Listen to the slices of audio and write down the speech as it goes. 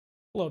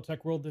Hello,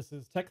 Tech World. This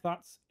is Tech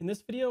Thoughts. In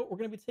this video, we're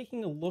going to be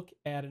taking a look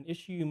at an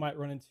issue you might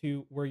run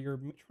into where you're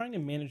trying to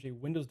manage a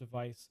Windows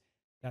device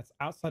that's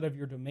outside of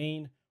your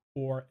domain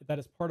or that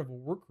is part of a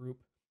work group.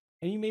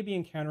 And you may be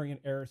encountering an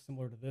error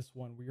similar to this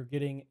one where you're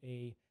getting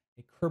a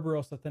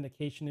Kerberos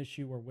authentication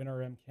issue where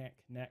WinRM can't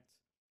connect.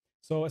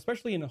 So,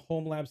 especially in a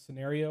home lab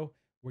scenario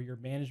where your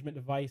management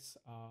device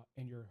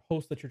and your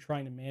host that you're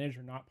trying to manage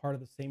are not part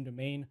of the same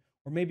domain,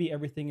 or maybe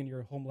everything in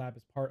your home lab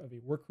is part of a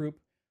work group,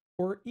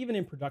 or even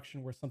in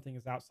production where something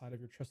is outside of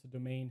your trusted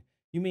domain,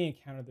 you may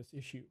encounter this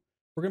issue.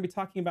 We're going to be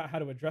talking about how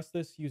to address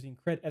this using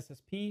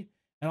CredSSP,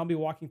 and I'll be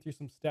walking through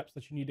some steps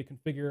that you need to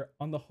configure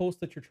on the host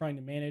that you're trying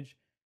to manage,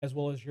 as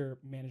well as your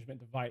management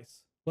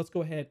device. Let's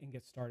go ahead and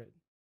get started.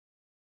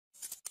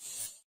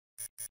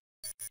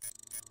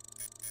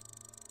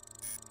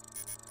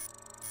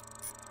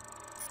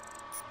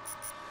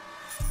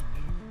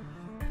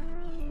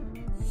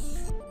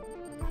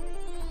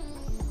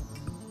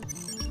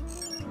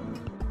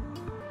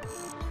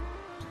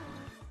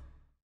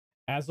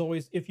 As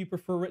always, if you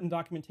prefer written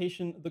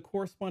documentation, the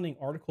corresponding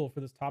article for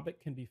this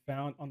topic can be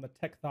found on the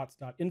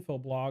techthoughts.info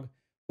blog,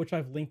 which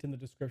I've linked in the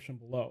description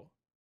below.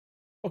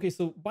 Okay,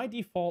 so by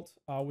default,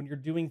 when you're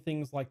doing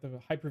things like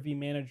the Hyper-V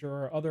Manager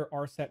or other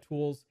RSAT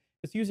tools,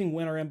 it's using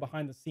WinRM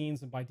behind the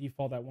scenes, and by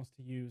default, that wants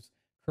to use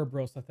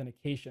Kerberos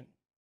Authentication.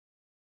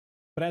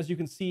 But as you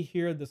can see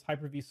here, this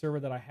Hyper-V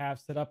server that I have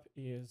set up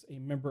is a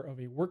member of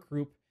a work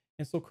group,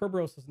 and so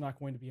Kerberos is not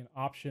going to be an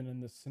option in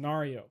this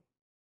scenario.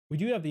 We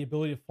do have the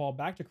ability to fall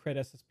back to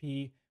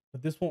CredSSP,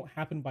 but this won't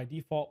happen by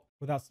default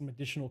without some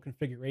additional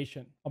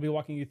configuration. I'll be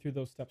walking you through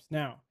those steps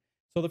now.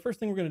 So the first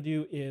thing we're going to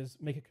do is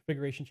make a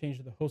configuration change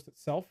to the host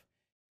itself.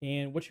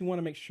 And what you want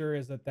to make sure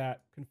is that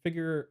that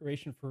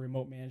configuration for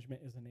remote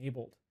management is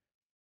enabled.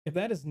 If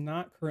that is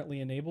not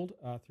currently enabled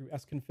through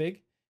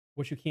sconfig,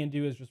 what you can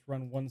do is just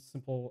run one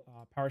simple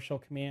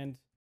PowerShell command,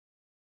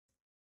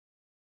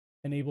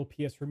 enable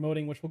PS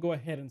remoting, which will go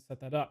ahead and set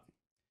that up.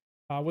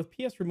 With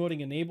PS remoting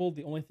enabled,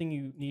 the only thing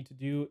you need to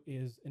do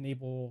is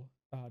enable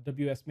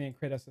WSMan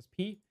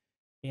CredSSP,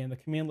 and the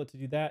commandlet to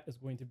do that is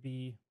going to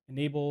be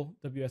enable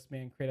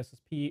WSMan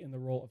CredSSP in the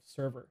role of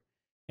server,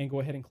 and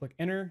go ahead and click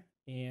enter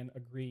and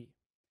agree.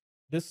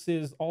 This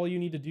is all you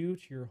need to do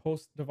to your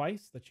host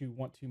device that you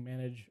want to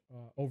manage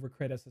over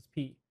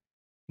CredSSP.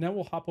 Now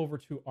we'll hop over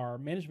to our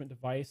management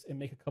device and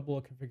make a couple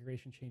of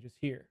configuration changes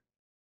here.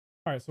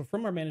 All right, so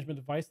from our management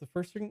device, the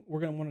first thing we're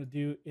going to want to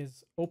do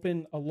is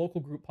open a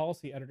local group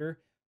policy editor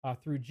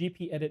through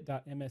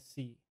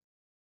gpedit.msc.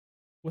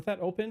 With that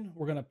open,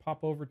 we're going to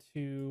pop over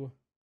to,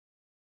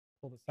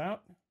 pull this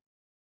out,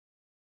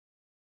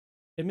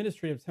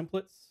 administrative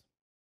templates,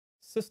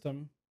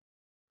 system,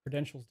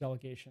 credentials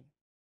delegation.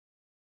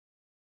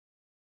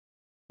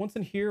 Once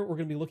in here, we're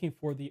going to be looking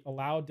for the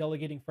allow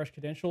delegating fresh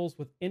credentials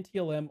with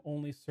NTLM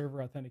only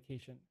server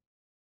authentication.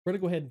 We're going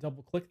to go ahead and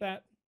double click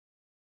that,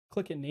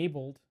 click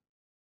enabled,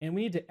 and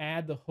we need to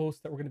add the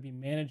host that we're going to be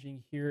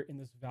managing here in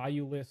this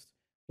value list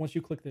once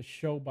you click this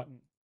show button.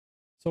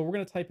 So we're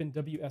going to type in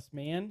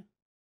WSMan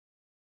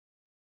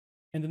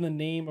and then the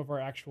name of our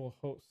actual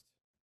host.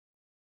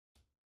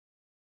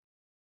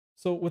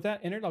 So with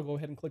that entered, I'll go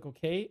ahead and click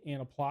OK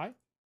and apply.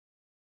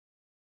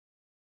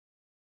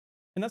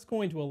 And that's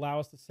going to allow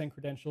us to send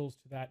credentials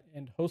to that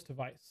end host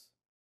device.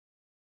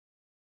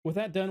 With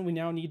that done, we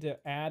now need to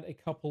add a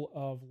couple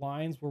of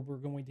lines where we're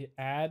going to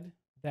add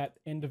that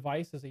end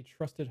device as a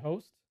trusted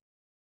host.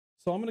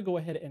 So I'm going to go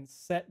ahead and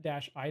set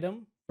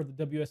 -item for the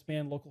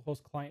WSMan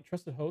localhost client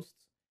trusted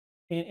hosts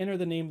and enter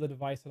the name of the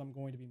device that I'm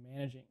going to be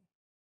managing.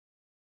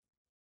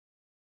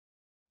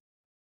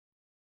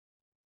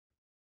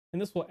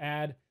 And this will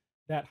add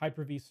that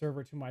Hyper-V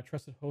server to my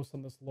trusted host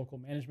on this local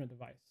management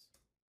device.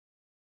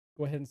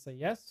 Go ahead and say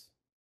yes.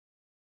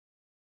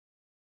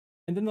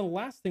 And then the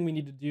last thing we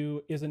need to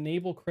do is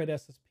enable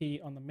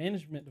CredSSP on the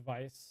management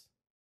device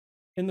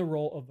in the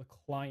role of the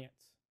client.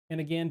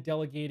 And again,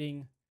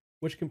 delegating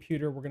which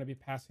computer we're going to be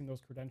passing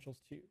those credentials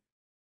to,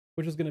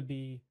 which is going to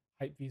be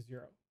Hype-V0.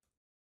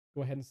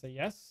 Go ahead and say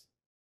yes.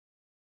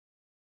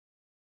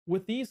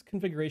 With these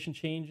configuration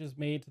changes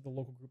made to the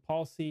local group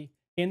policy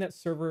and that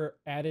server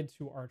added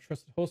to our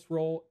trusted host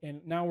role, and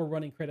now we're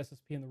running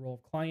CredSSP in the role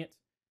of client,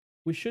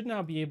 we should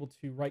now be able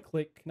to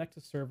right-click, connect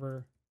to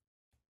server,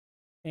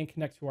 and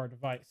connect to our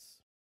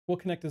device. We'll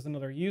connect as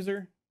another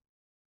user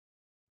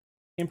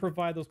and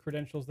provide those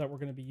credentials that we're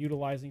going to be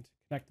utilizing to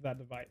connect to that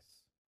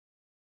device.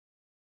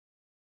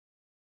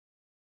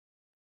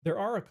 There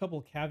are a couple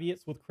of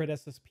caveats with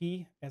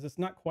CredSSP, as it's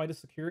not quite as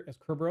secure as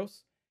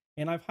Kerberos,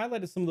 and I've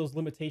highlighted some of those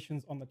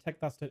limitations on the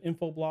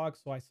techthoughts.info blog,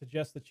 so I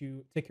suggest that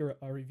you take a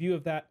review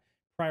of that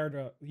prior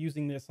to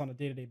using this on a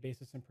day-to-day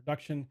basis in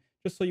production,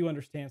 just so you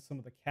understand some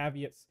of the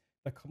caveats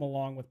that come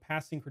along with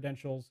passing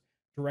credentials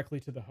directly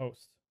to the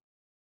host.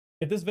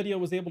 If this video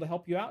was able to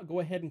help you out,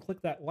 go ahead and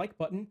click that like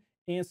button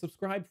and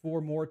subscribe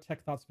for more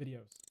Tech Thoughts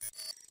videos.